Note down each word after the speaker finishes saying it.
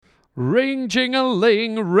Ring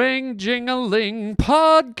jing-a-ling,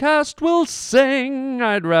 podcast will sing.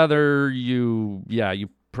 I'd rather you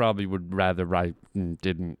probably would rather I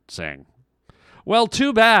didn't sing. Well,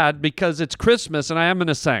 too bad, because it's Christmas and I am going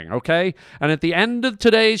to sing, okay? And at the end of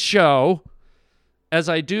today's show, as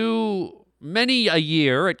I do many a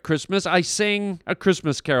year at Christmas, I sing a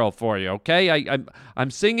Christmas carol for you, okay? I'm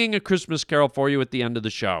singing a Christmas carol for you at the end of the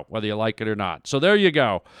show, whether you like it or not. So there you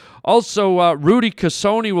go. Also, Rudy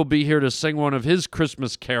Cassoni will be here to sing one of his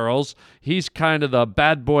Christmas carols. He's kind of the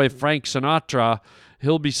bad boy Frank Sinatra.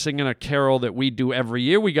 He'll be singing a carol that we do every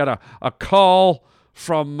year. We got a call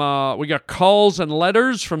from, we got calls and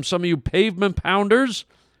letters from some of you pavement pounders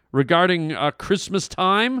regarding Christmas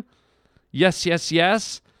time. Yes.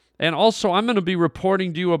 And also, I'm going to be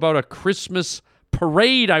reporting to you about a Christmas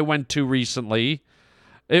parade I went to recently.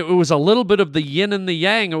 It was a little bit of the yin and the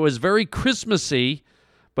yang. It was very Christmassy,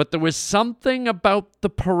 but there was something about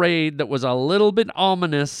the parade that was a little bit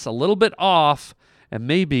ominous, a little bit off, and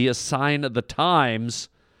maybe a sign of the times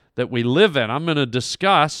that we live in. I'm going to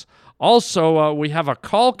discuss. Also, we have a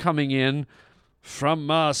call coming in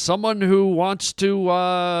from someone who wants to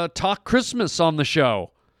talk Christmas on the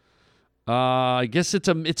show. I guess it's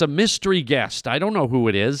a mystery guest. I don't know who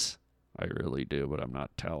it is. I really do, but I'm not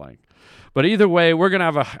telling. But either way, we're going to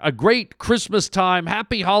have a great Christmas time.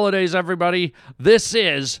 Happy holidays, everybody. This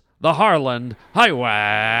is the Harland Highway.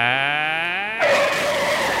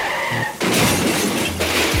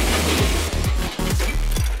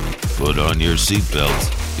 Put on your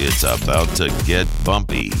seatbelt. It's about to get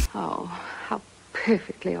bumpy. Oh, how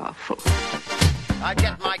perfectly awful. I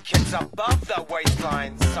get my kids above the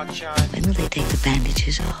waistline, sunshine. When will they take the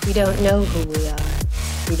bandages off? We don't know who we are.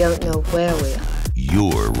 We don't know where we are.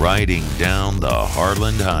 You're riding down the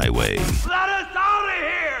Harland Highway. Let us out of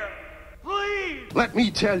here! Please! Let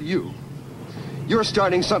me tell you, you're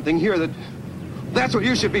starting something here that's what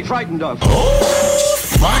you should be frightened of. Oh,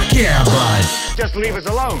 fuck yeah, bud. Just leave us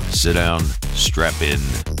alone. Sit down, strap in,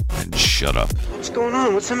 and shut up. What's going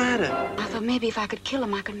on? What's the matter? I thought maybe if I could kill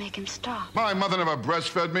him, I could make him stop. My mother never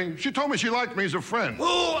breastfed me. She told me she liked me as a friend. Who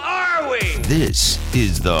are we? This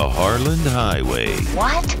is the Harland Highway.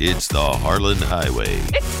 What? It's the Harland Highway.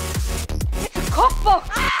 It's a cookbook.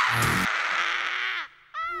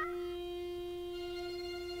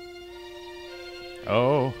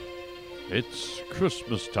 Oh, it's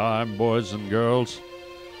Christmas time, boys and girls.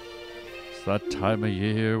 It's that time of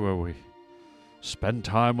year where we spend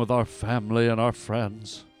time with our family and our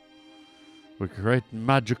friends. We create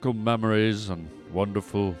magical memories and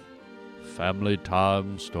wonderful family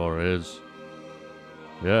time stories.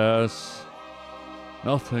 Yes,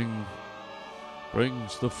 nothing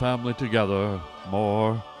brings the family together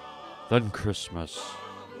more than Christmas.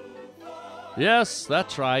 Yes,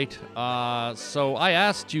 that's right. So I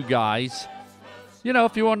asked you guys,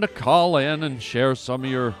 if you wanted to call in and share some of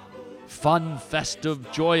your fun,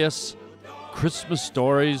 festive, joyous Christmas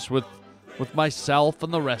stories with myself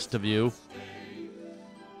and the rest of you.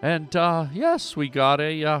 And yes, we got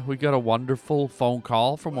a wonderful phone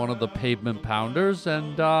call from one of the pavement pounders,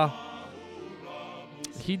 and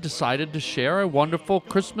he decided to share a wonderful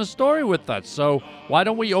Christmas story with us. So why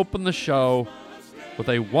don't we open the show with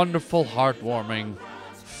a wonderful, heartwarming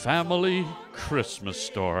family Christmas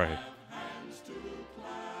story.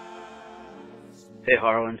 Hey,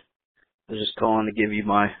 Harland. I was just calling to give you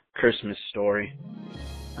my Christmas story.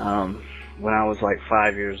 When I was like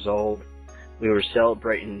 5 years old, we were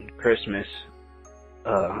celebrating Christmas,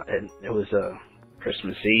 and it was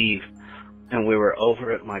Christmas Eve, and we were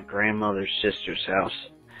over at my grandmother's sister's house,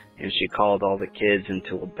 and she called all the kids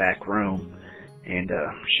into a back room, and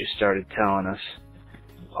she started telling us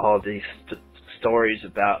all these stories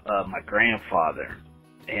about my grandfather,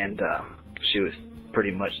 and she was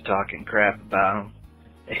pretty much talking crap about him.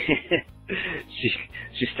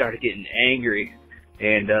 She started getting angry,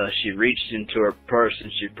 and she reached into her purse and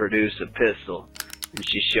she produced a pistol, and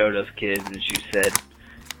she showed us kids, and she said,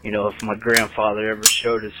 if my grandfather ever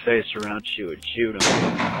showed his face around, she would shoot him.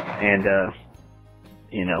 And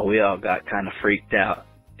we all got kind of freaked out,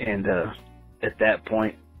 and at that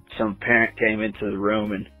point some parent came into the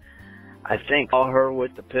room, and I think saw her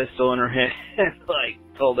with the pistol in her hand,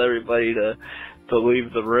 told everybody to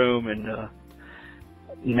leave the room. And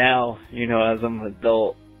now, as I'm an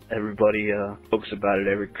adult, everybody jokes about it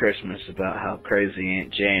every Christmas about how crazy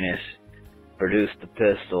Aunt Janice produced the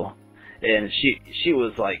pistol, and she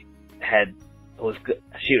was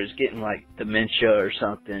she was getting dementia or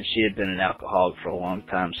something. She had been an alcoholic for a long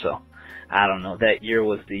time, so I don't know. That year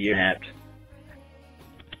was the year.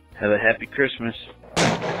 Have a happy Christmas.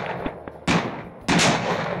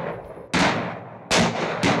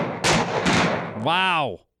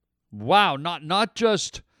 Wow. Not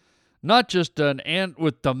just an aunt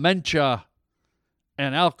with dementia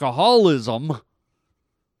and alcoholism,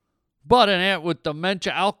 but an aunt with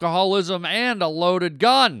dementia, alcoholism, and a loaded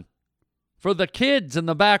gun for the kids in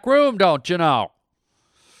the back room, don't you know?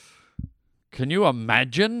 Can you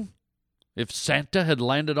imagine if Santa had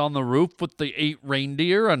landed on the roof with the 8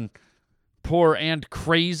 reindeer and poor Aunt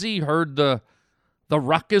Crazy heard the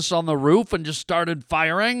ruckus on the roof and just started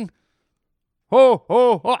firing? Ho,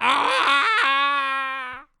 ho, ho,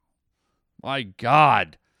 ah! My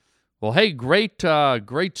God. Well, hey, great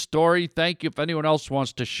story. Thank you. If anyone else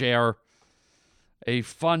wants to share a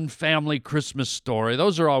fun family Christmas story,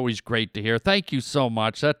 those are always great to hear. Thank you so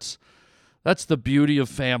much. That's the beauty of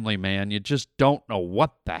family, man. You just don't know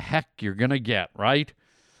what the heck you're going to get, right?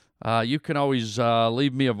 You can always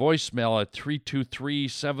leave me a voicemail at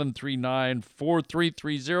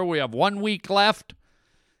 323-739-4330. We have 1 week left.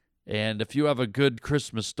 And if you have a good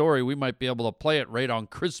Christmas story, we might be able to play it right on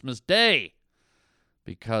Christmas Day.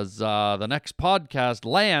 Because the next podcast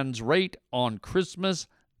lands right on Christmas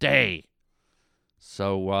Day.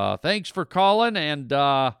 So thanks for calling, and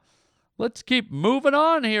let's keep moving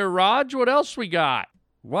on here, Raj. What else we got?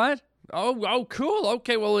 What? Oh, cool.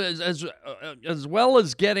 Okay, well, as well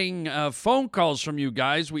as getting phone calls from you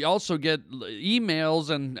guys, we also get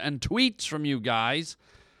emails and tweets from you guys,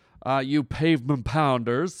 you pavement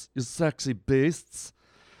pounders, you sexy beasts.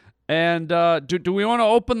 And do we want to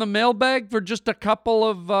open the mailbag for just a couple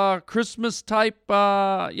of Christmas type?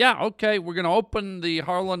 Yeah, okay. We're going to open the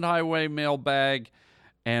Harland Highway mailbag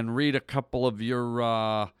and read a couple of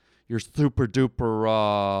your super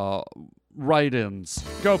duper write-ins.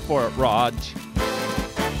 Go for it, Raj.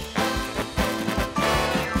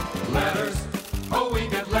 Letters, oh, we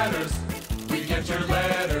get letters. We get your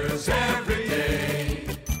letters every day.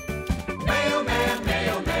 Mailman,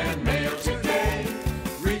 mailman, mail today.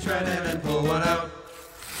 Reach right in and pull one out.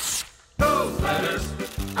 Those letters,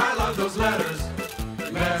 I love those letters.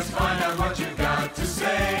 Let's find out what you got to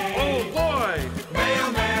say. Oh, boy.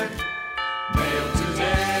 Mailman, mail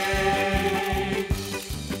today.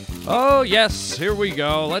 Oh, yes, here we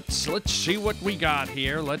go. Let's see what we got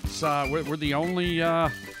here. We're the only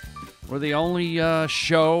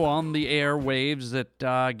show on the airwaves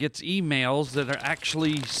that gets emails that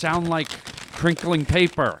actually sound like crinkling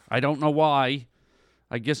paper. I don't know why.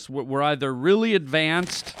 I guess we're either really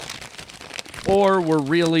advanced or we're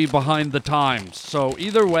really behind the times. So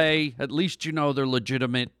either way, at least you know they're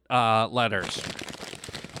legitimate letters.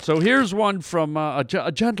 So here's one from a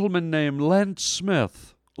gentleman named Lance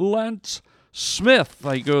Smith. Lance Smith.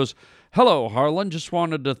 He goes, "Hello, Harland. Just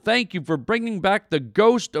wanted to thank you for bringing back the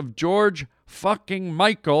ghost of George fucking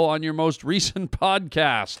Michael on your most recent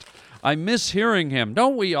podcast. I miss hearing him.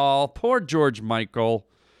 Don't we all? Poor George Michael.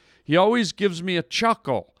 He always gives me a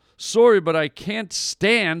chuckle. Sorry, but I can't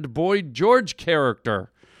stand Boy George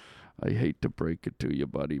character." I hate to break it to you,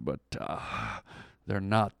 buddy, but they're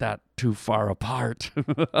not that too far apart.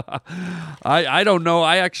 I don't know.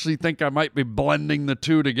 I actually think I might be blending the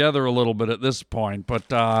two together a little bit at this point. But,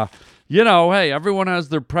 hey, everyone has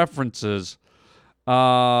their preferences.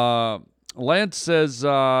 Lance says,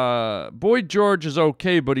 Boy George is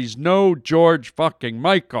okay, but he's no George fucking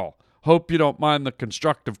Michael. Hope you don't mind the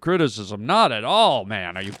constructive criticism. Not at all,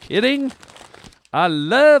 man. Are you kidding? I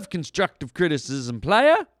love constructive criticism,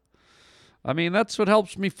 player. I mean, that's what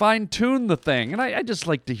helps me fine-tune the thing. And I just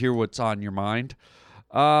like to hear what's on your mind.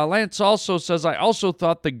 Lance also says, I also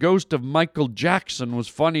thought the ghost of Michael Jackson was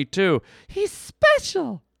funny, too. He's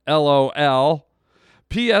special. LOL.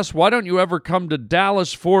 P.S. Why don't you ever come to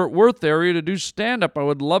Dallas, Fort Worth area to do stand-up? I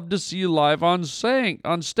would love to see you live on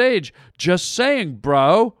stage. Just saying,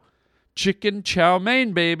 bro. Chicken chow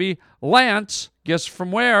mein, baby. Lance, guess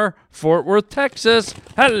from where? Fort Worth, Texas.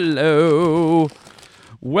 Hello.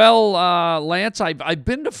 Well, Lance, I've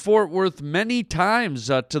been to Fort Worth many times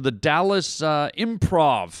to the Dallas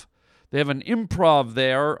Improv. They have an improv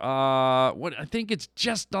there. I think it's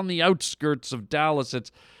just on the outskirts of Dallas.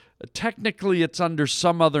 It's technically it's under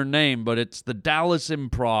some other name, but it's the Dallas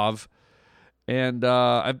Improv. And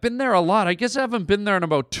I've been there a lot. I guess I haven't been there in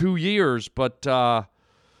about 2 years, but I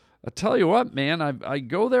tell you what, man, I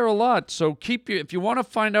go there a lot. So if you want to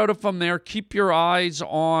find out if I'm there, keep your eyes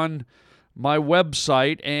on my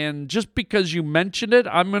website, and just because you mentioned it,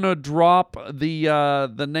 I'm going to drop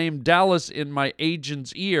the name Dallas in my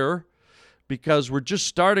agent's ear, because we're just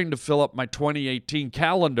starting to fill up my 2018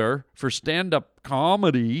 calendar for stand-up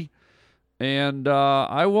comedy, and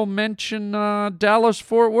I will mention Dallas,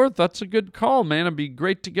 Fort Worth. That's a good call, man. It'd be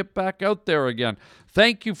great to get back out there again.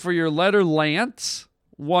 Thank you for your letter, Lance.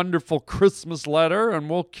 Wonderful Christmas letter, and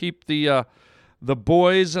we'll keep the the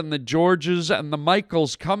boys and the Georges and the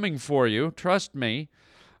Michaels coming for you. Trust me.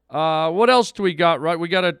 What else do we got? Right, we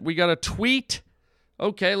got a tweet.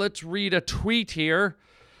 Okay, let's read a tweet here.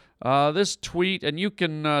 This tweet, and you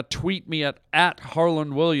can tweet me at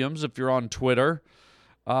Harland Williams if you're on Twitter.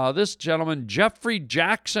 This gentleman, Jeffrey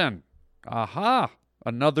Jackson. Aha,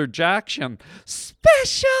 another Jackson.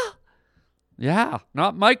 Special. Yeah,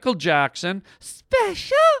 not Michael Jackson.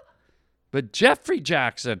 Special. But Jeffrey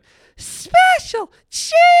Jackson. Special.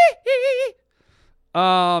 Gee.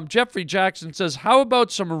 Jeffrey Jackson says, how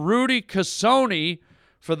about some Rudy Cassoni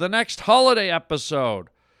for the next holiday episode?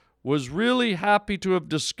 Was really happy to have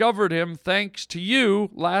discovered him thanks to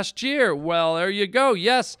you last year. Well, there you go.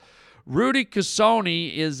 Yes, Rudy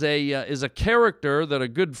Cassoni is a character that a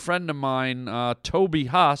good friend of mine, Toby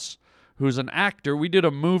Huss, who's an actor, we did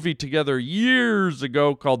a movie together years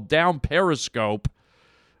ago called Down Periscope,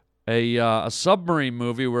 a submarine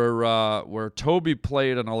movie where Toby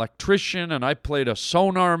played an electrician and I played a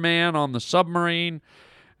sonar man on the submarine.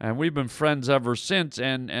 And we've been friends ever since.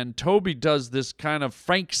 And Toby does this kind of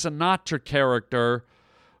Frank Sinatra character,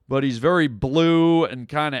 but he's very blue and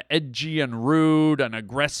kind of edgy and rude and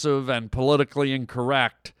aggressive and politically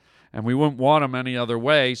incorrect. And we wouldn't want him any other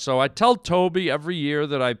way. So I tell Toby every year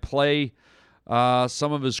that I play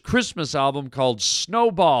some of his Christmas album called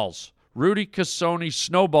Snowballs. Rudy Cassoni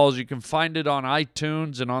Snowballs. You can find it on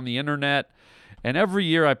iTunes and on the internet. And every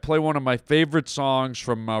year I play one of my favorite songs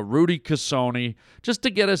from Rudy Cassoni just to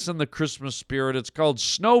get us in the Christmas spirit. It's called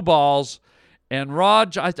Snowballs. And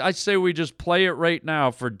Raj, I say we just play it right now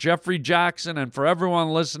for Jeffrey Jackson and for everyone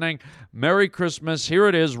listening. Merry Christmas. Here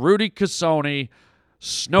it is, Rudy Cassoni,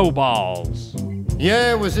 Snowballs.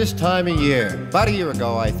 Yeah, it was this time of year. About a year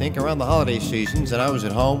ago, I think, around the holiday seasons, and I was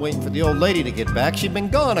at home waiting for the old lady to get back. She'd been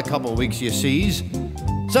gone a couple of weeks, you sees.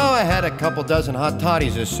 So I had a couple dozen hot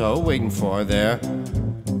toddies or so waiting for her there.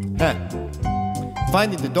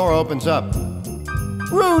 Finally, the door opens up.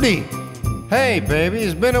 Rudy! Hey, baby,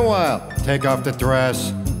 it's been a while. Take off the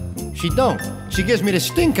dress. She don't. She gives me the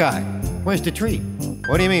stink eye. Where's the tree?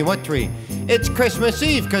 What do you mean, what tree? It's Christmas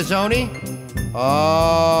Eve, Cazzoni.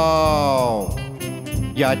 Oh.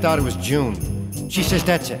 Yeah, I thought it was June. She says,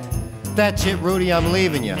 that's it. That's it, Rudy, I'm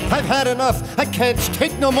leaving you. I've had enough. I can't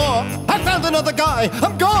take no more. I found another guy.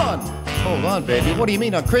 I'm gone. Hold on, baby. What do you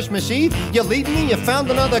mean, on Christmas Eve? You're leaving me? You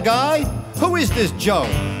found another guy? Who is this Joe?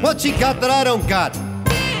 What's he got that I don't got?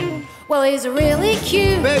 Well, he's really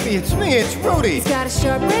cute. Baby, it's me. It's Rudy. He's got a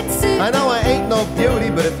short red suit. I know I ain't no beauty,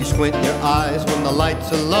 but if you squint your eyes when the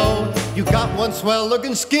lights are low, you got one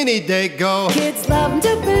swell-looking skinny Dago. Kids love him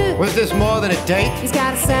to boot. Was this more than a date? He's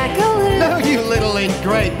got a sack of loot. No, you little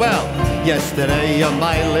ingrate. Well, yesterday you're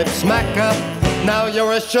my lip smacker. Now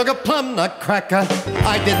you're a sugar plum nutcracker.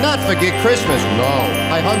 I did not forget Christmas, no.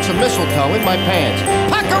 I hung some mistletoe in my pants.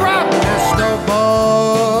 Pack her up! There's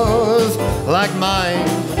snowballs like mine.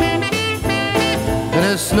 And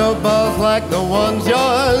there's snowballs like the ones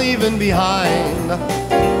you're leaving behind.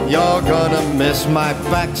 You're gonna miss my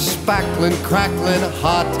back spackling, crackling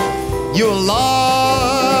hot. You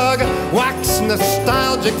log wax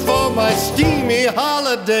nostalgic for my steamy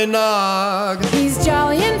holiday nog. He's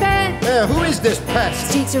jolly in bed. Yeah, who is this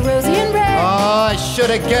pest? Cheeks are rosy and red. Oh, I should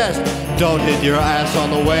have guessed. Don't hit your ass on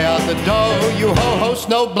the way out the door. You ho-ho,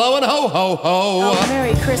 snow blowing ho-ho-ho. Oh,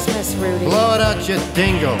 Merry Christmas, Rudy. Blow it out, you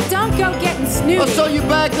dingle. Don't go getting snooty. Oh, so you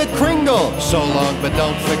bagged the Kringle. So long, but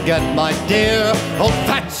don't forget, my dear, old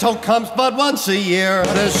fatso comes but once a year.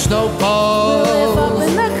 There's snowballs Live up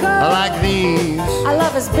in the cold. like these. I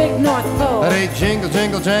love his big North Pole. They jingle,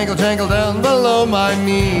 jingle, jangle, jangle down below my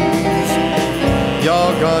knees.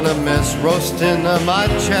 You're gonna miss roasting my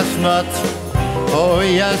chestnuts. Oh,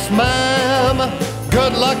 yes, ma'am.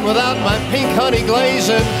 Good luck without my pink honey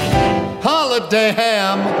glazing holiday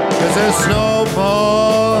ham. 'Cause there's snowballs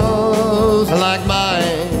like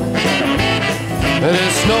mine. And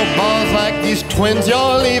there's snowballs like these twins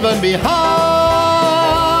you're leaving behind.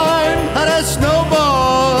 And there's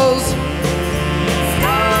snowballs.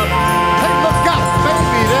 Hey, look out,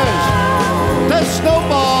 baby, there's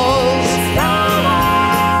snowballs.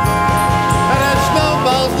 And there's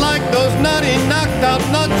snowballs like those nutty, knocked out,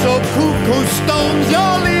 not so cuckoo stones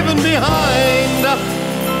you're leaving behind.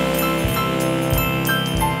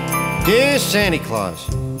 Dear Santa Claus,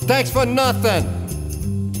 thanks for nothing.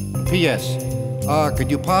 P.S. Could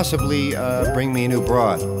you possibly bring me a new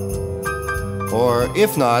broad? Or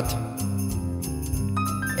if not,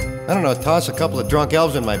 I don't know, toss a couple of drunk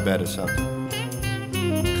elves in my bed or something.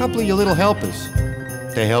 A couple of your little helpers.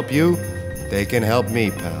 They help you, they can help me,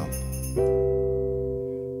 pal.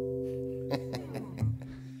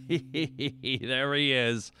 There he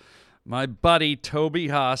is. My buddy Toby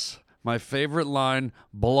Huss, my favorite line,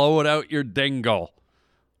 blow it out your dingle.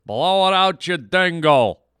 Blow it out your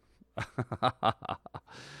dingle.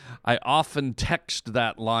 I often text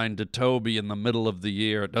that line to Toby in the middle of the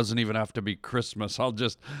year. It doesn't even have to be Christmas. I'll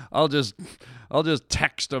just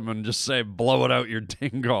text him and just say, blow it out your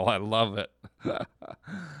dingle. I love it.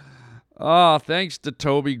 Oh, thanks to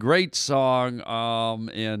Toby. Great song.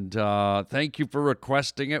 And thank you for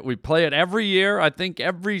requesting it. We play it every year. I think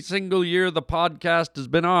every single year the podcast has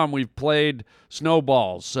been on, we've played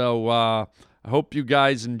Snowballs. So I hope you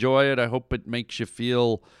guys enjoy it. I hope it makes you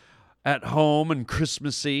feel at home and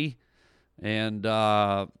Christmassy. And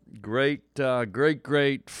great,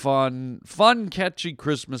 fun, catchy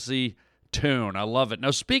Christmassy tune. I love it.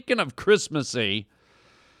 Now, speaking of Christmassy,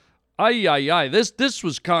 this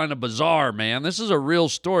was kind of bizarre, man. This is a real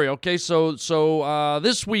story. Okay, so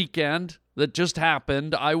this weekend that just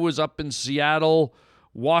happened, I was up in Seattle,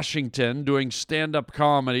 Washington, doing stand-up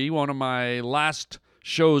comedy, one of my last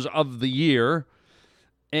shows of the year.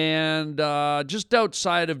 And just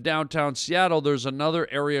outside of downtown Seattle, there's another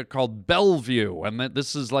area called Bellevue. And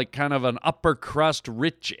this is like kind of an upper crust,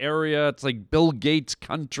 rich area. It's like Bill Gates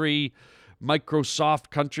country, Microsoft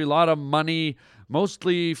country, a lot of money.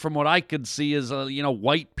 Mostly, from what I could see, is,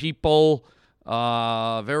 white people,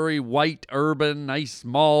 very white, urban, nice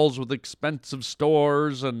malls with expensive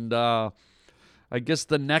stores. And I guess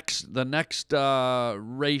the next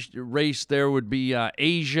race there would be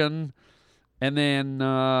Asian. And then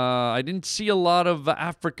I didn't see a lot of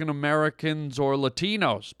African Americans or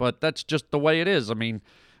Latinos, but that's just the way it is. I mean,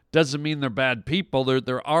 doesn't mean they're bad people.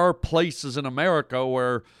 There are places in America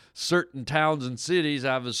where certain towns and cities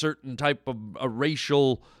have a certain type of a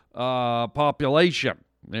racial population.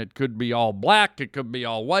 It could be all black, it could be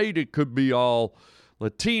all white, it could be all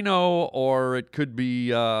Latino, or it could be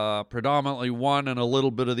predominantly one and a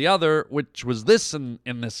little bit of the other, which was this in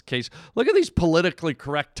this case. Look at these politically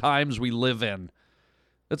correct times we live in.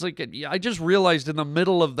 It's like, I just realized in the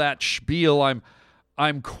middle of that spiel, I'm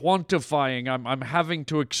quantifying, I'm having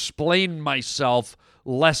to explain myself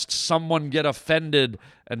lest someone get offended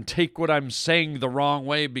and take what I'm saying the wrong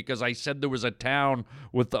way because I said there was a town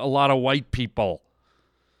with a lot of white people.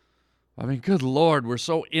 I mean, good Lord, we're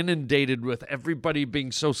so inundated with everybody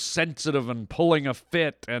being so sensitive and pulling a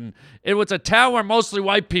fit. And it was a town where mostly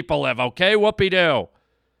white people live, okay? Whoopee-doo.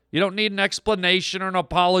 You don't need an explanation or an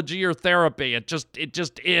apology or therapy. It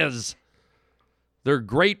just is. They're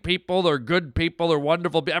great people. They're good people. They're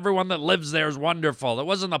wonderful. Everyone that lives there is wonderful. That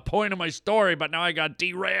wasn't the point of my story, but now I got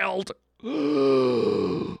derailed.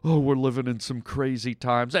 Oh, we're living in some crazy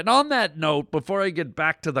times. And on that note, before I get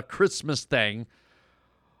back to the Christmas thing,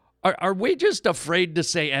 are we just afraid to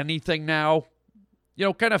say anything now?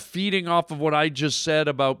 Kind of feeding off of what I just said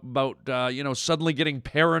about suddenly getting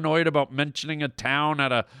paranoid about mentioning a town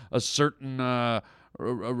at a certain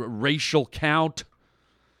racial count.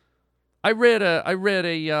 I read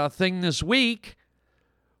a thing this week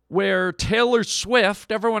where Taylor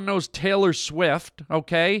Swift, everyone knows Taylor Swift,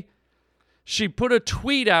 okay? She put a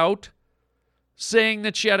tweet out saying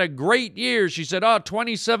that she had a great year. She said,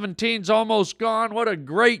 2017's almost gone. What a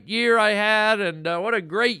great year I had, and what a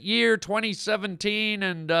great year 2017,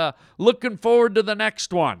 and looking forward to the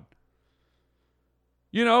next one.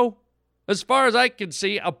 As far as I can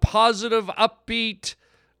see, a positive, upbeat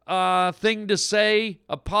thing to say,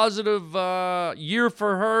 a positive year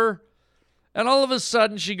for her. And all of a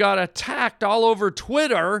sudden, she got attacked all over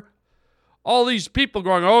Twitter. All these people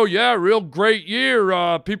going, oh yeah, real great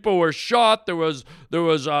year. People were shot. There was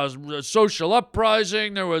a social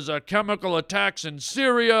uprising. There was chemical attacks in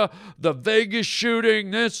Syria. The Vegas shooting,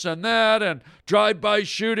 this and that, and drive-by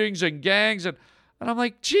shootings and gangs. And I'm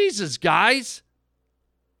like, Jesus, guys.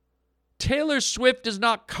 Taylor Swift is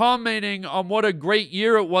not commenting on what a great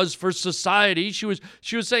year it was for society. She was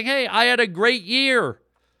saying, hey, I had a great year.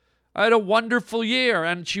 I had a wonderful year.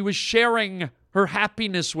 And she was sharing her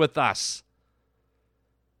happiness with us.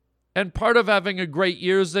 And part of having a great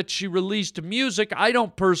year is that she released music. I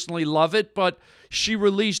don't personally love it, but she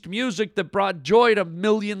released music that brought joy to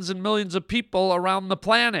millions and millions of people around the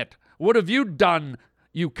planet. What have you done,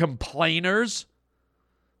 you complainers?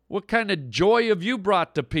 What kind of joy have you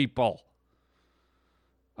brought to people?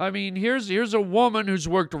 I mean, here's a woman who's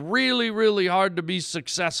worked really, really hard to be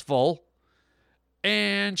successful,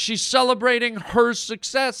 and she's celebrating her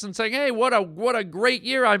success and saying, hey, what a great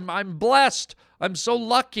year. I'm blessed. I'm so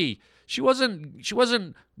lucky. She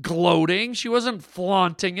wasn't gloating. She wasn't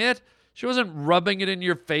flaunting it. She wasn't rubbing it in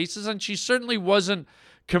your faces. And she certainly wasn't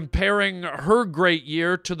comparing her great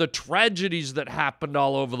year to the tragedies that happened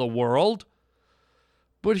all over the world.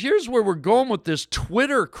 But here's where we're going with this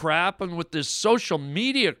Twitter crap and with this social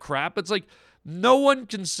media crap. It's like no one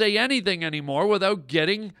can say anything anymore without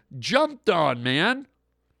getting jumped on, man.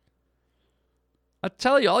 I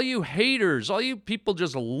tell you, all you haters, all you people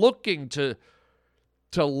just looking to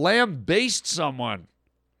lambaste someone,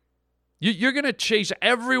 you're going to chase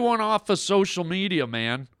everyone off of social media,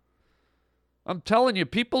 man. I'm telling you,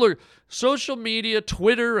 people are social media,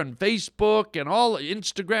 Twitter and Facebook and all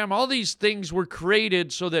Instagram, all these things were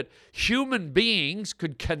created so that human beings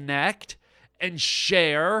could connect and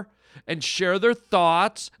share their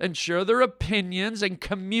thoughts and share their opinions and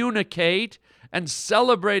communicate and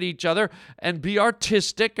celebrate each other and be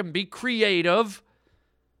artistic and be creative.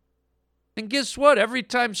 And guess what? Every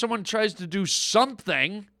time someone tries to do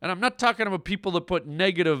something, and I'm not talking about people that put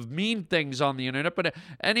negative, mean things on the internet, but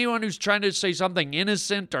anyone who's trying to say something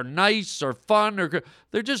innocent or nice or fun, or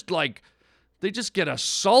they're just like, they just get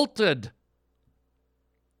assaulted.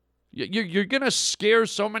 You're going to scare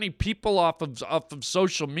so many people off of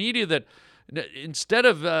social media that instead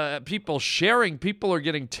of people sharing, people are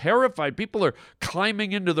getting terrified. People are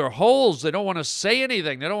climbing into their holes. They don't want to say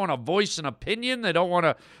anything. They don't want to voice an opinion.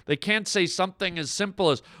 They can't say something as simple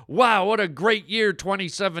as, wow, what a great year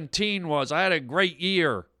 2017 was. I had a great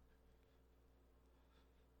year.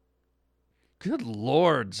 Good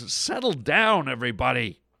Lord, settle down,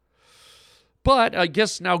 everybody. But I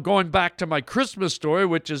guess now going back to my Christmas story,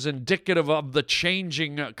 which is indicative of the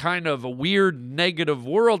changing kind of a weird negative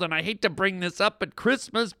world, and I hate to bring this up at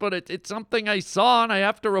Christmas, but it's something I saw and I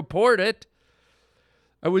have to report it.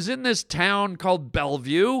 I was in this town called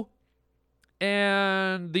Bellevue,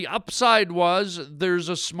 and the upside was there's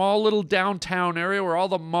a small little downtown area where all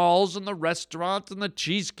the malls and the restaurants and the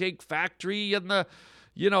Cheesecake Factory and the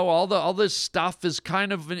all this stuff is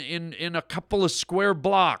kind of in a couple of square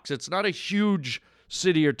blocks. It's not a huge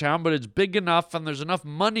city or town, but it's big enough, and there's enough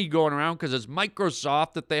money going around because it's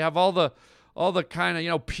Microsoft that they have all the kind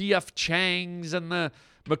of, P.F. Chang's and the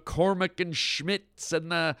McCormick and Schmidt's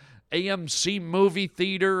and the AMC movie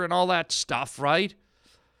theater and all that stuff, right?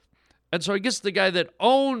 And so I guess the guy that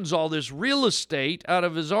owns all this real estate, out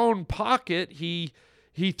of his own pocket, he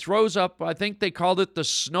throws up, I think they called it the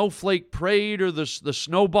Snowflake Parade or the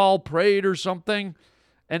Snowball Parade or something.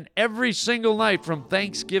 And every single night from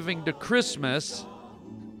Thanksgiving to Christmas,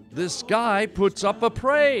 this guy puts up a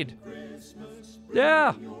parade.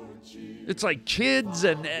 Yeah. It's like kids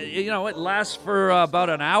and, it lasts for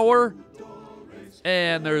about an hour.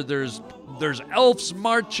 And there's elves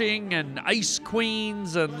marching and ice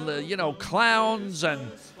queens and, clowns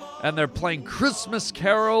and they're playing Christmas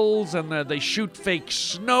carols, and they shoot fake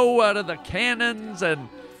snow out of the cannons, and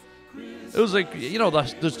it was like,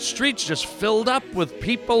 the streets just filled up with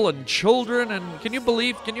people and children, and can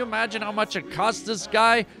you imagine how much it cost this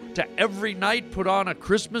guy to every night put on a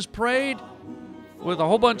Christmas parade with a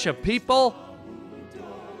whole bunch of people?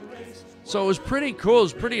 So it was pretty cool, it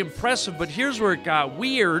was pretty impressive, but here's where it got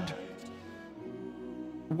weird.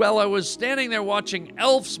 Well, I was standing there watching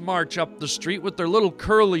elves march up the street with their little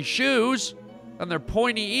curly shoes and their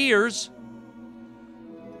pointy ears.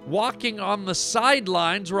 Walking on the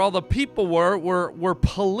sidelines where all the people were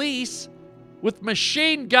police with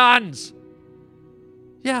machine guns.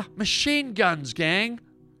 Yeah, machine guns, gang.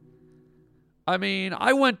 I mean,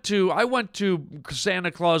 I went to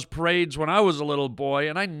Santa Claus parades when I was a little boy,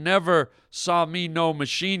 and I never saw me no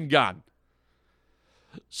machine gun.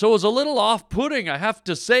 So it was a little off-putting, I have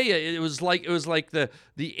to say. It was like the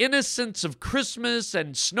innocence of Christmas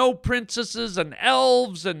and snow princesses and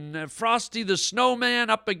elves and Frosty the Snowman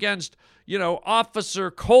up against,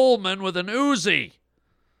 Officer Coleman with an Uzi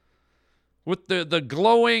with the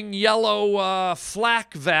glowing yellow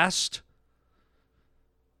flak vest.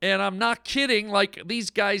 And I'm not kidding, like these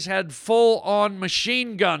guys had full-on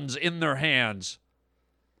machine guns in their hands.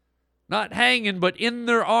 Not hanging, but in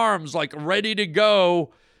their arms, like ready to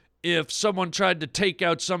go if someone tried to take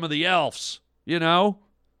out some of the elves, Ay,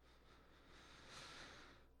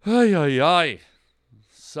 ay, ay.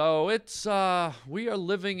 So it's, we are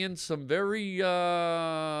living in some very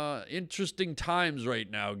interesting times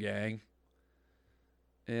right now, gang.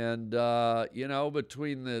 And,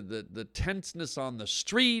 between the tenseness on the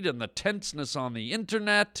street and the tenseness on the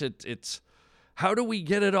internet, it's how do we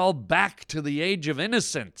get it all back to the age of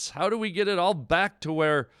innocence? How do we get it all back to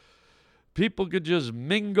where people could just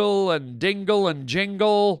mingle and dingle and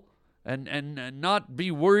jingle and not be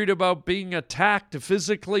worried about being attacked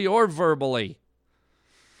physically or verbally?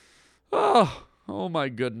 Oh my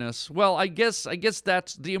goodness. Well, I guess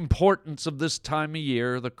that's the importance of this time of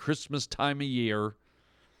year, the Christmas time of year,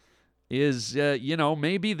 is,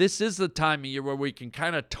 maybe this is the time of year where we can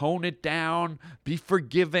kind of tone it down, be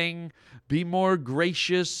forgiving, be more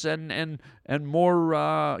gracious and more,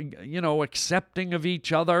 accepting of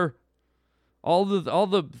each other. All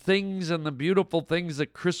the things and the beautiful things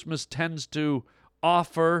that Christmas tends to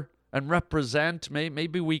offer and represent.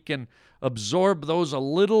 Maybe we can absorb those a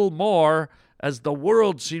little more as the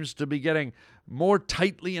world seems to be getting more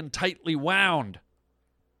tightly and tightly wound.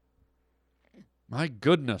 My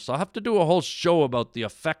goodness, I'll have to do a whole show about the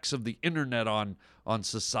effects of the internet on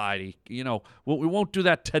society. We won't do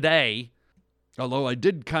that today, although I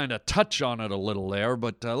did kind of touch on it a little there.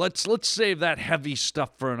 But let's save that heavy stuff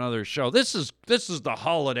for another show. This is the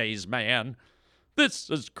holidays, man. This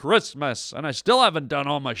is Christmas, and I still haven't done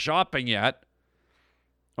all my shopping yet.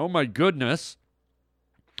 Oh my goodness!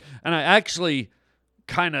 And I actually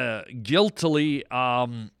kind of guiltily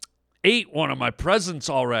ate one of my presents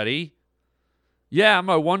already. Yeah,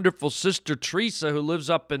 my wonderful sister Teresa, who lives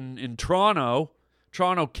up in Toronto,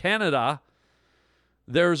 Canada.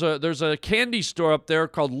 There's a candy store up there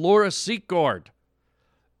called Laura Secord.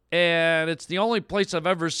 And it's the only place I've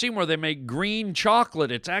ever seen where they make green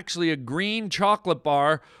chocolate. It's actually a green chocolate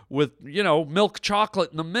bar with, milk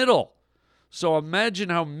chocolate in the middle. So imagine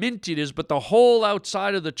how minty it is, but the whole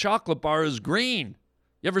outside of the chocolate bar is green.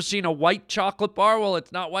 You ever seen a white chocolate bar? Well,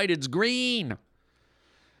 it's not white, it's green.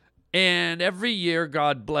 And every year,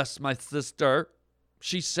 God bless my sister,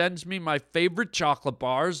 she sends me my favorite chocolate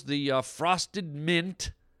bars, the frosted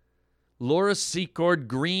mint Laura Secord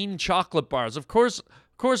green chocolate bars. Of course,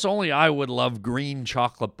 only I would love green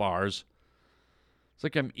chocolate bars. It's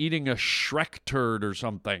like I'm eating a Shrek turd or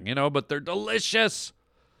something, but they're delicious.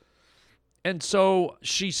 And so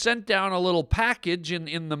she sent down a little package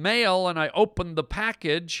in the mail, and I opened the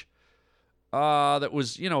package. That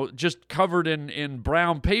was, just covered in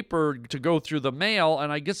brown paper to go through the mail.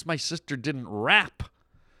 And I guess my sister didn't wrap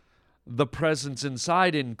the presents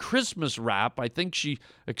inside in Christmas wrap. I think she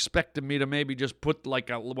expected me to maybe just put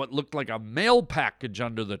what looked like a mail package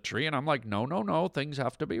under the tree. And I'm like, no, things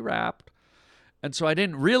have to be wrapped. And so I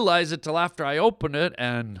didn't realize it till after I opened it.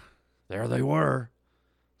 And there they were.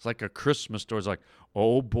 It's like a Christmas store. It's like,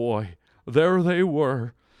 oh boy, there they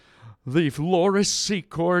were. The Laura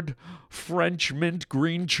Secord French mint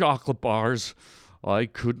green chocolate bars. I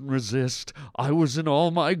couldn't resist. I was in all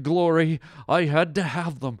my glory. I had to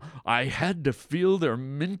have them. I had to feel their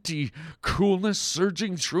minty coolness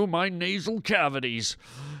surging through my nasal cavities.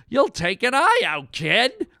 You'll take an eye out,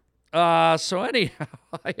 kid. So anyhow,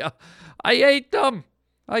 I ate them.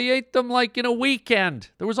 I ate them like in a weekend.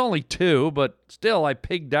 There was only 2, but still I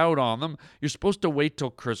pigged out on them. You're supposed to wait till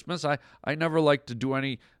Christmas. I never like to do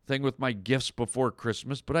anything with my gifts before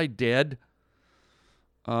Christmas, but I did.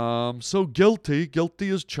 So guilty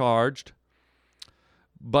as charged.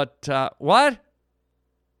 But, what?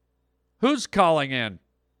 Who's calling in?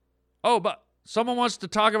 Oh, but someone wants to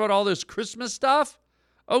talk about all this Christmas stuff?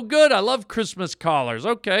 Oh, good. I love Christmas callers.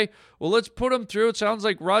 Okay. Well, let's put them through. It sounds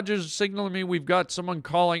like Roger's signaling me we've got someone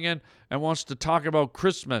calling in and wants to talk about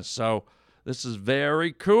Christmas. So this is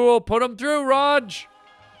very cool. Put them through, Rog.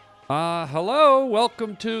 Hello.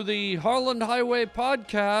 Welcome to the Harland Highway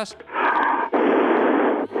podcast.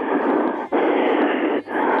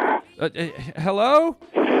 Hello?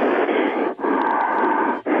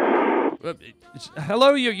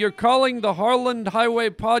 Hello, you're calling the Harland Highway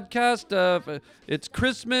podcast. It's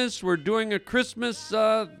Christmas. We're doing a Christmas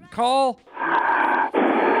call.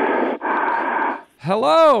 Hello?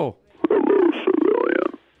 Hello,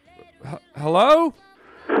 civilian. Hello?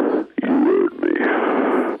 You heard me.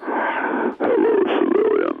 Hello,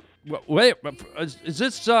 civilian. Wait, is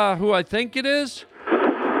this who I think it is?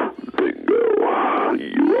 Bingo.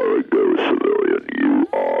 You are a go, civilian. You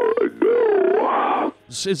are a go.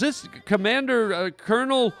 Is this Commander,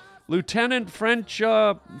 Colonel, Lieutenant, French,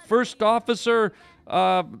 First Officer,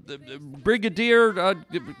 Brigadier,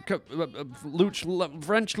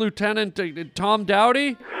 French Lieutenant Tom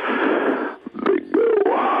Dowdy?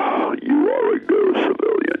 Bingo. You are a go,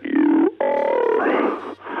 civilian. You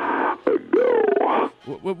are a go.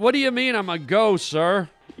 What do you mean I'm a go, sir?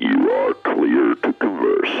 You are clear to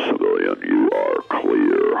converse, civilian. You are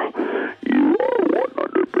clear. You are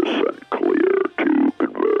 100% clear to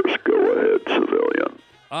converse. Go ahead, civilian.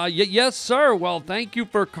 Yes, sir. Well, thank you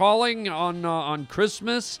for calling on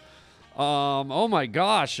Christmas. Oh my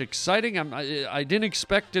gosh, exciting! I didn't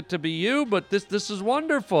expect it to be you, but this is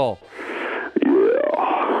wonderful.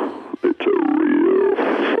 Yeah, it's a real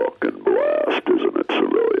fucking blast, isn't it,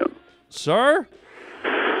 civilian? Sir?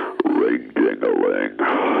 Ring-ding-a-ling.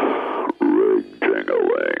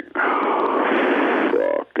 Ring-ding-a-ling.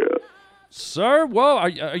 Fuck it. Sir? Whoa,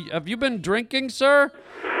 have you been drinking, sir?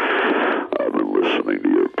 I've been listening to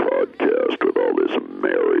your podcast with all this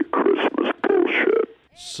Merry Christmas bullshit.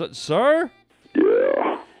 Sir?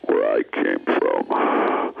 Yeah, where I came from,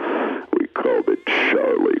 we called it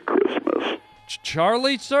Charlie Christmas.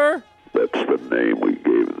 Charlie, sir? That's the name we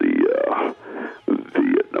gave the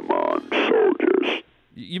Vietnam soldiers.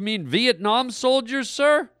 You mean Vietnam soldiers,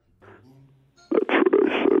 sir? That's what I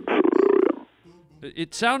said, civilian.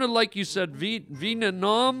 It sounded like you said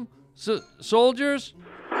Vietnam soldiers?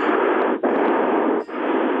 I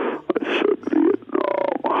said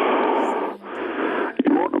Vietnam.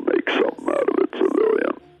 You want to make something out of it,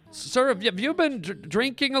 civilian? Sir, have you been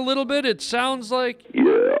drinking a little bit? It sounds like...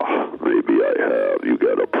 Yeah, maybe I have. You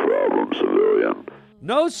got a problem, civilian?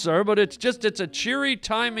 No, sir, but it's a cheery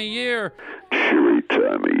time of year. Cheery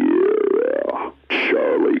time of year, yeah.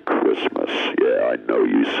 Charlie Christmas. Yeah, I know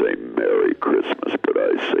you say Merry Christmas, but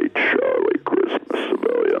I say Charlie Christmas,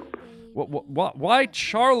 civilian. Why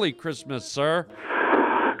Charlie Christmas, sir?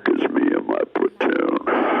 'Cause me and my platoon,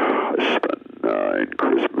 I spent 9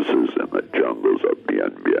 Christmases in the jungles of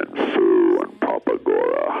Bien Bien Phu and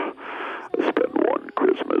Papagora. I spent 1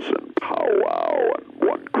 Christmas in Powwow and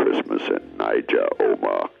 1 Christmas in Niger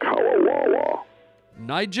Oma Kawawawa.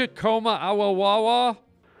 Niger Coma Awawawa?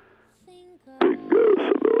 Bingo,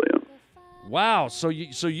 civilian. Wow, so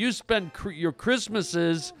you spend your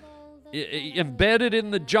Christmases embedded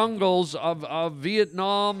in the jungles of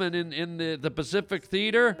Vietnam and in the Pacific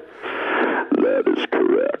Theater? That is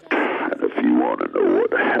correct. And if you want to know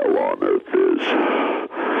what hell on earth is,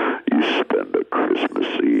 you spend a Christmas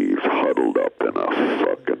Eve huddled up in a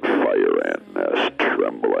fucking fire ant nest,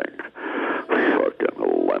 trembling.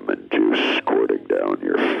 Fucking lemon juice squirting down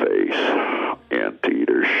your face.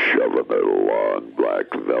 Anteaters shoving their long black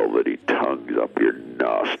velvety tongues up your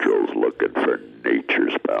nostrils looking for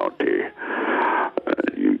nature's bounty.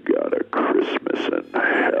 And you got a Christmas in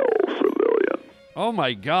hell, civilian. Oh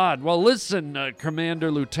my God! Well, listen,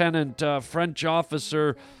 Commander, Lieutenant, French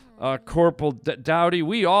officer, Corporal Dowdy.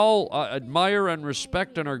 We all admire and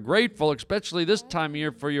respect and are grateful, especially this time of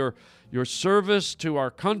year, for your service to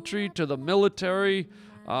our country, to the military.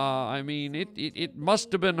 I mean, it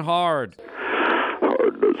must have been hard.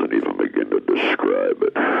 Hard doesn't even begin to describe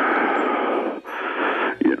it.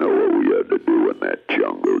 You know what we had to do in that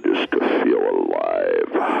jungle just to feel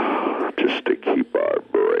alive, just to keep our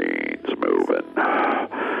brains moving,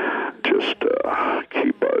 just to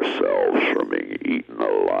keep ourselves from being eaten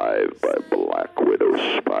alive by black widow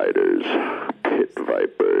spiders, pit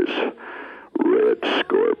vipers, red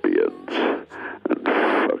scorpions, and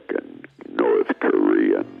fucking North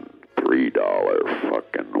Korean $3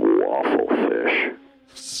 fucking waffle fish.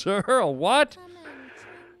 Sir, what?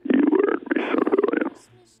 You heard me, civilian.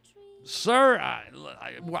 Sir,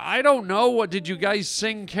 I don't know. What did you guys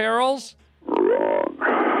sing carols? Wrong.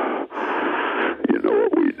 You know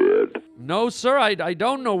what we did? No, sir, I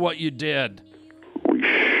don't know what you did. We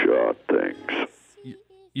shot things.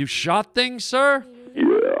 You shot things, sir?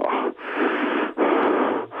 Yeah.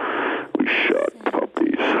 We shot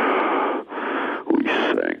puppies. We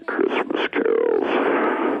sang Christmas carols.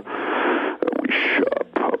 And we shot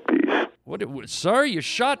puppies. Sir, you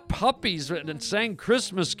shot puppies and sang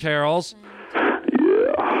Christmas carols?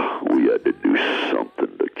 Yeah, we had to do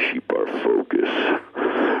something to keep our focus.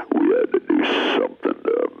 We had to do something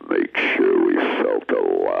to make sure we felt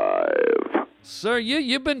alive. Sir,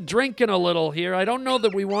 you've been drinking a little here. I don't know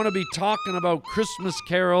that we want to be talking about Christmas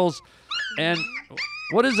carols. And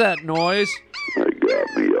what is that noise? I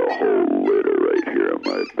got me a whole litter right here in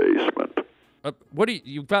my basement. What do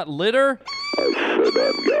you've got litter? I said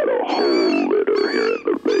I've got a whole litter here in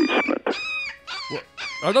the basement.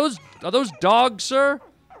 Are those dogs, sir?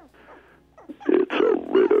 It's a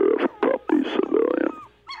litter of puppies, civilian.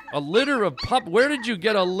 A litter of Where did you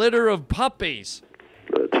get a litter of puppies?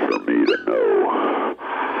 That's for me to know.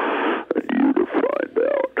 And you to find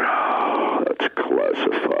out. That's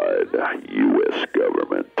classified U.S.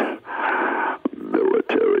 government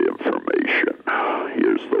military information.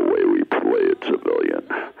 Here's the way we play it, civilian.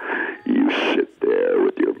 You sit there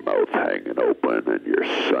with your mouth hanging open and your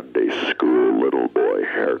Sunday school little boy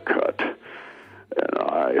haircut. And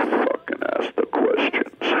I fucking ask the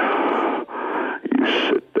questions. You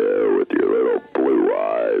sit there with your little blue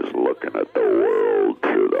eyes looking at the world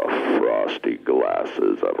through the frosty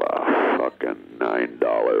glasses of a fucking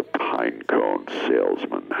 $9 pine cone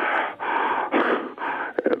salesman.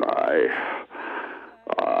 And I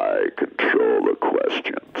control the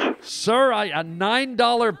questions. Sir, a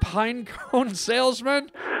 $9 pine cone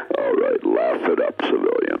salesman? All right, laugh it up,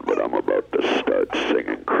 civilian, but I'm about to start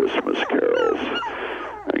singing Christmas carols.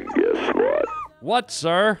 And guess what? What,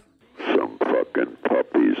 sir? Some fucking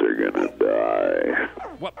puppies are gonna die.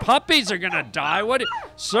 What, puppies are gonna die? What?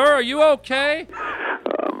 Sir, are you okay?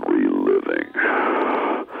 I'm reliving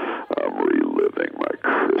my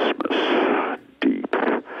Christmas deep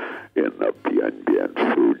in the Bien Bien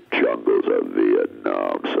Phu jungles of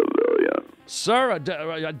Vietnam, civilian. Sir,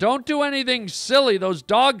 don't do anything silly. Those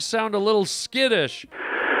dogs sound a little skittish.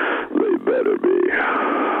 They better be.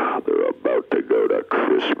 They're about to go to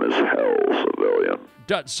Christmas hell, civilian.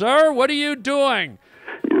 Sir, what are you doing?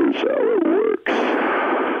 Here's how it works.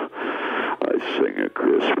 I sing a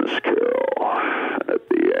Christmas carol, and at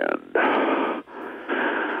the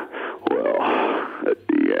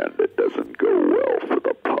end, it doesn't go well for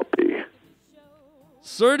the puppy.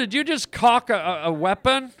 Sir, did you just cock a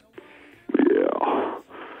weapon? Yeah.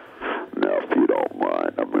 Now, if you don't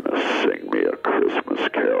mind, I'm gonna sing me a Christmas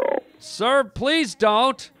carol. Sir, please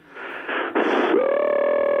don't. Silent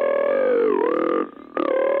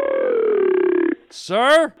night.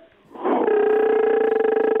 Sir?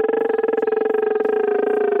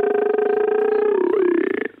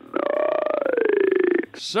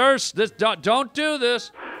 Sir, don't do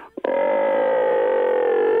this.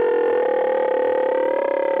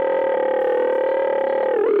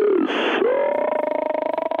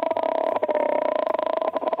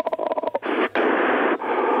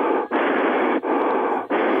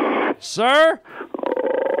 Sir?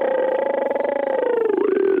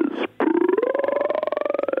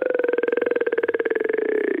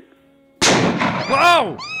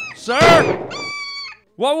 Whoa! Sir?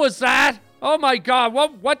 What was that? Oh my God,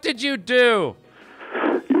 what did you do?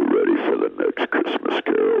 You ready for the next Christmas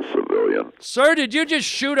carol, civilian? Sir, did you just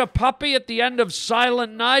shoot a puppy at the end of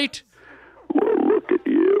Silent Night? Well, look at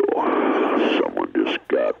you. Someone just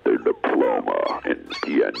got their diploma in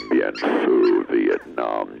Bien Bien Phu,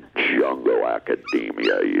 Vietnam Jungle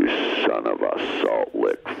Academia, you son of a Salt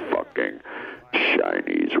Lick fucking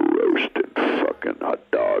Chinese roasted fucking hot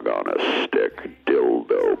dog on a stick,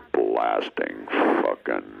 dildo blasting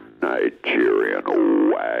fucking Nigerian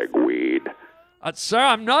wagweed. Sir,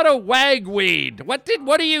 I'm not a wagweed. What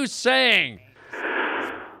are you saying?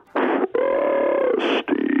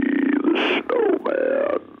 Frosty the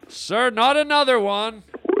Snowman Sir, not another one.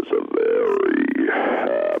 was a very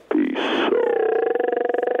happy soul.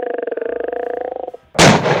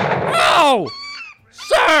 No!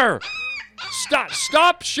 Sir!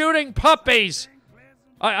 Stop shooting puppies!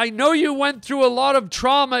 I know you went through a lot of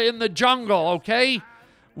trauma in the jungle, okay?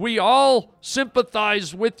 We all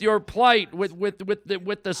sympathize with your plight, with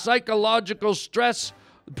the psychological stress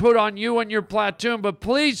put on you and your platoon. But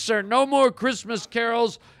please, sir, no more Christmas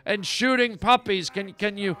carols and shooting puppies.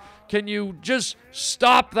 Can you just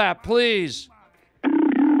stop that, please? Do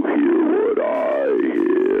you hear what I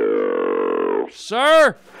hear?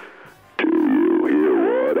 Sir? Do you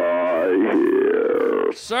hear what I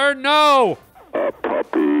hear? Sir, no! A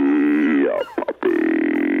puppy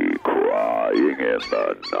crying in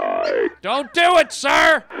the night. Don't do it,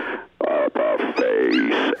 sir! A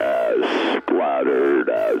face as splattered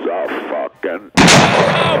as a fucking...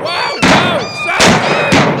 Whoa, sir!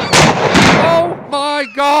 Oh my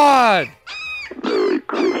God! Merry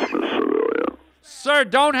Christmas, civilian. Sir,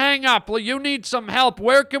 don't hang up. You need some help.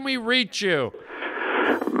 Where can we reach you?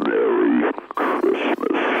 Merry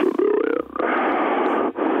Christmas, civilian.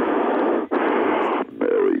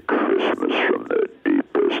 Merry Christmas from the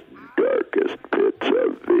deepest, darkest pits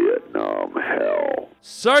of Vietnam hell.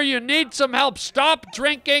 Sir, you need some help. Stop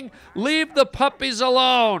drinking. Leave the puppies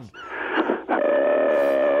alone.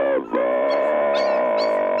 Have a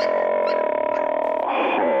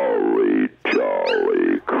holly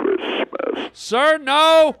jolly Christmas. Sir,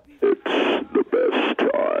 no. It's the best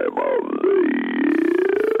time of the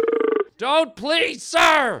year. Don't, please,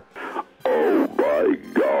 sir. Oh my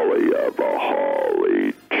golly, have a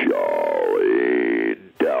holly jolly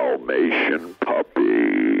Dalmatian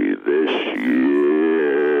puppy this year.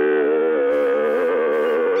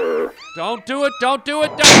 Don't do it. Don't.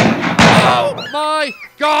 Oh my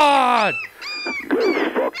God. Go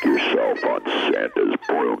fuck yourself on Santa's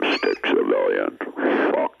broomstick, civilian.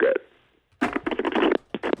 Fuck it.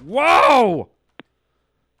 Whoa.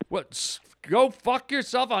 What? Go fuck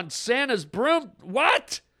yourself on Santa's broom?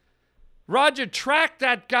 What? Roger, track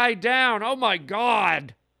that guy down. Oh my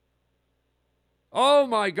God. Oh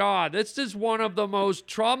my God. This is one of the most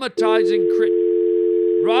traumatizing.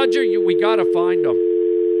 Roger, we gotta find him.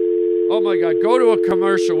 Oh my God. Go to a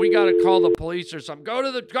commercial. We gotta call the police or something. Go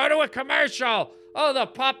to a commercial. Oh, the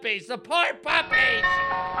puppies. The poor puppies.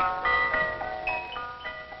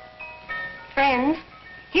 Friends,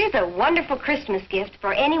 here's a wonderful Christmas gift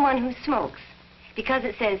for anyone who smokes. Because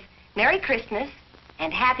it says, Merry Christmas,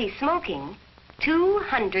 and happy smoking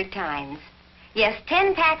 200 times. Yes,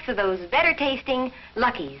 10 packs of those better-tasting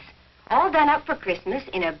Luckies, all done up for Christmas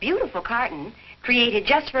in a beautiful carton created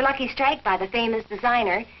just for Lucky Strike by the famous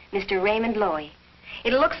designer, Mr. Raymond Loewy.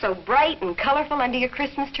 It'll look so bright and colorful under your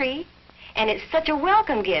Christmas tree, and it's such a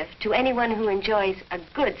welcome gift to anyone who enjoys a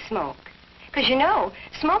good smoke. Because you know,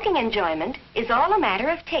 smoking enjoyment is all a matter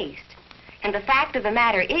of taste. And the fact of the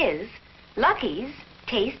matter is, Luckies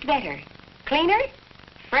taste better, cleaner,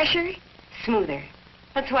 fresher, smoother.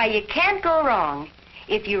 That's why you can't go wrong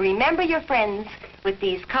if you remember your friends with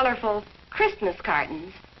these colorful Christmas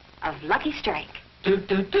cartons of Lucky Strike. Toot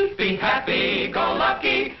toot toot, be happy, go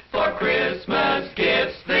lucky for Christmas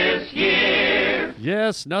gifts this year.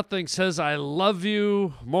 Yes, nothing says I love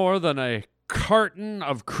you more than a carton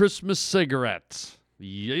of Christmas cigarettes.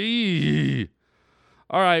 Yee.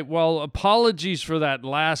 All right, well, apologies for that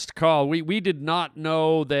last call. We did not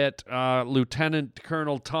know that Lieutenant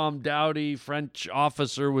Colonel Tom Dowdy, French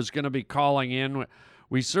officer, was going to be calling in.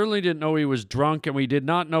 We certainly didn't know he was drunk, and we did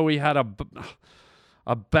not know he had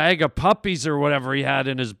a bag of puppies or whatever he had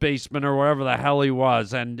in his basement or wherever the hell he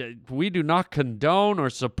was. And we do not condone or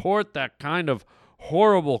support that kind of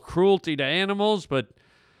horrible cruelty to animals. But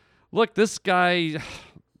look, this guy...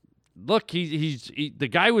 Look, the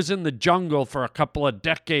guy was in the jungle for a couple of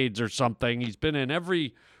decades or something. He's been in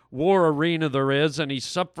every war arena there is, and he's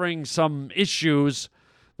suffering some issues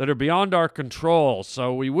that are beyond our control.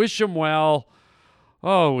 So we wish him well.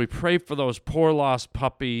 Oh, we pray for those poor lost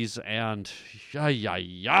puppies, and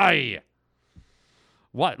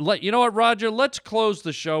What? You know what, Roger? Let's close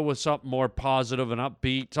the show with something more positive and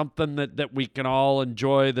upbeat, something that we can all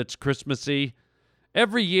enjoy that's Christmassy.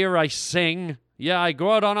 Every year I sing. Yeah, I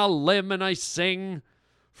go out on a limb and I sing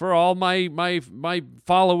for all my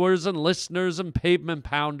followers and listeners and pavement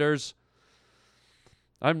pounders.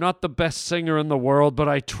 I'm not the best singer in the world, but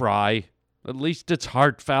I try. At least it's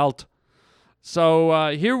heartfelt.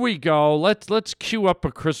 So here we go. Let's cue up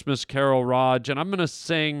a Christmas carol, Raj, and I'm going to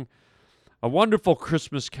sing a wonderful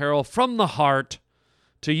Christmas carol from the heart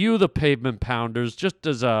to you, the pavement pounders, just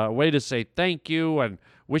as a way to say thank you and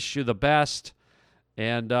wish you the best.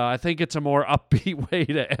 And I think it's a more upbeat way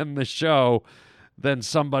to end the show than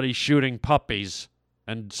somebody shooting puppies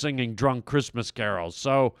and singing drunk Christmas carols.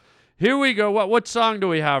 So here we go. What song do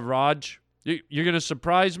we have, Raj? You're going to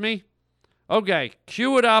surprise me? Okay,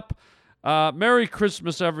 cue it up. Merry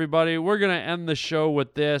Christmas, everybody. We're going to end the show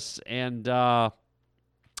with this, and I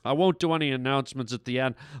won't do any announcements at the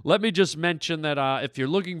end. Let me just mention that if you're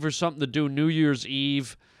looking for something to do New Year's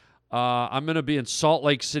Eve, I'm going to be in Salt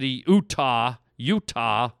Lake City, Utah,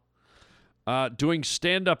 doing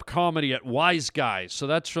stand-up comedy at Wise Guys. So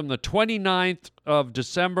that's from the 29th of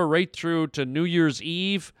December right through to New Year's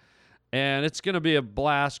Eve. And it's going to be a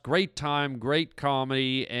blast. Great time, great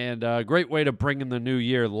comedy, and a great way to bring in the new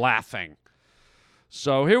year laughing.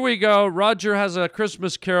 So here we go. Roger has a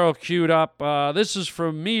Christmas carol queued up. This is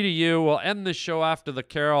from me to you. We'll end the show after the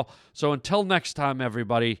carol. So until next time,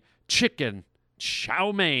 everybody, chicken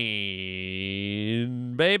chow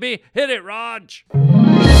mein, baby. Hit it, Raj.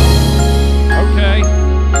 Okay.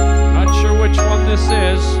 Not sure which one this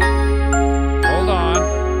is. Hold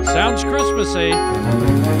on. Sounds Christmassy.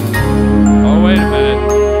 Oh, wait a minute.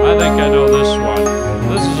 I think I know this one.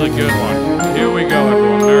 This is a good one. Here we go,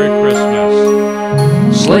 everyone. Merry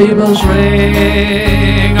Christmas. Sleigh bells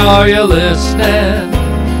ring, are you listening?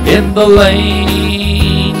 In the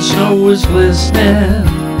lane, snow is glistening.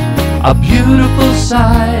 A beautiful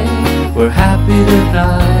sight, we're happy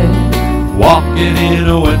tonight, walking in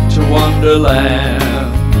a winter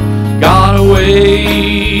wonderland. Gone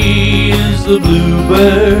away is the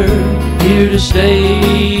bluebird, here to stay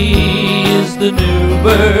is the new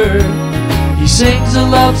bird. He sings a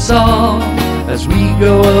love song as we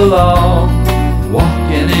go along,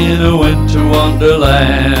 walking in a winter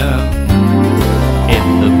wonderland.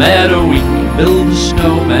 In the meadow we can build a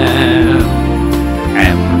snowman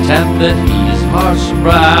and pretend that he is Parson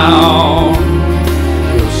Brown.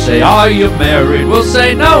 He'll say, are you married? We'll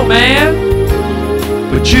say, no, man,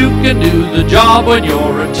 but you can do the job when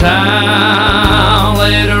you're in town.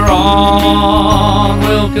 Later on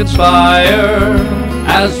we'll conspire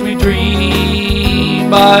as we dream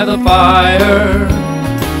by the fire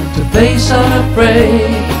to face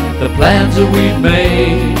unafraid the plans that we've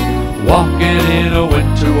made, walking in a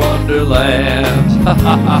winter wonderland.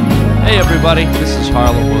 Hey everybody, this is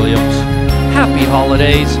Harland Williams. Happy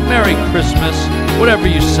holidays, Merry Christmas, whatever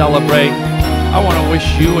you celebrate. I want to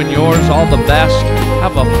wish you and yours all the best.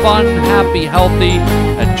 Have a fun, happy, healthy,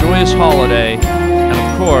 and joyous holiday. And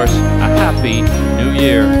of course, a happy new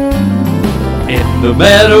year. In the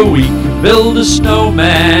meadow we can build a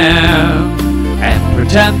snowman and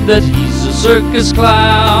pretend that he's a circus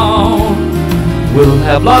clown. We'll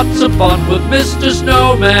have lots of fun with Mr.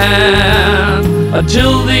 Snowman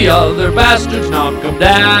until the other bastards knock him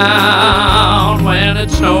down. When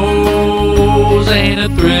it snows, ain't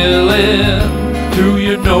it thrilling? Through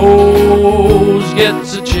your nose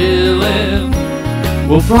gets a chillin'.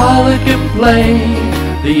 We'll frolic and play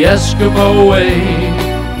the Eskimo way,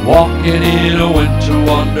 walking in a winter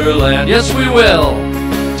wonderland. Yes, we will,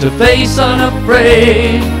 to face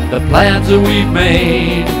unafraid the plans that we've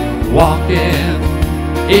made, walking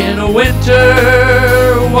in a winter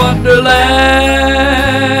wonderland.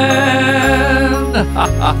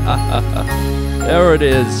 There it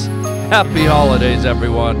is. Happy holidays,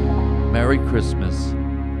 everyone. Merry Christmas.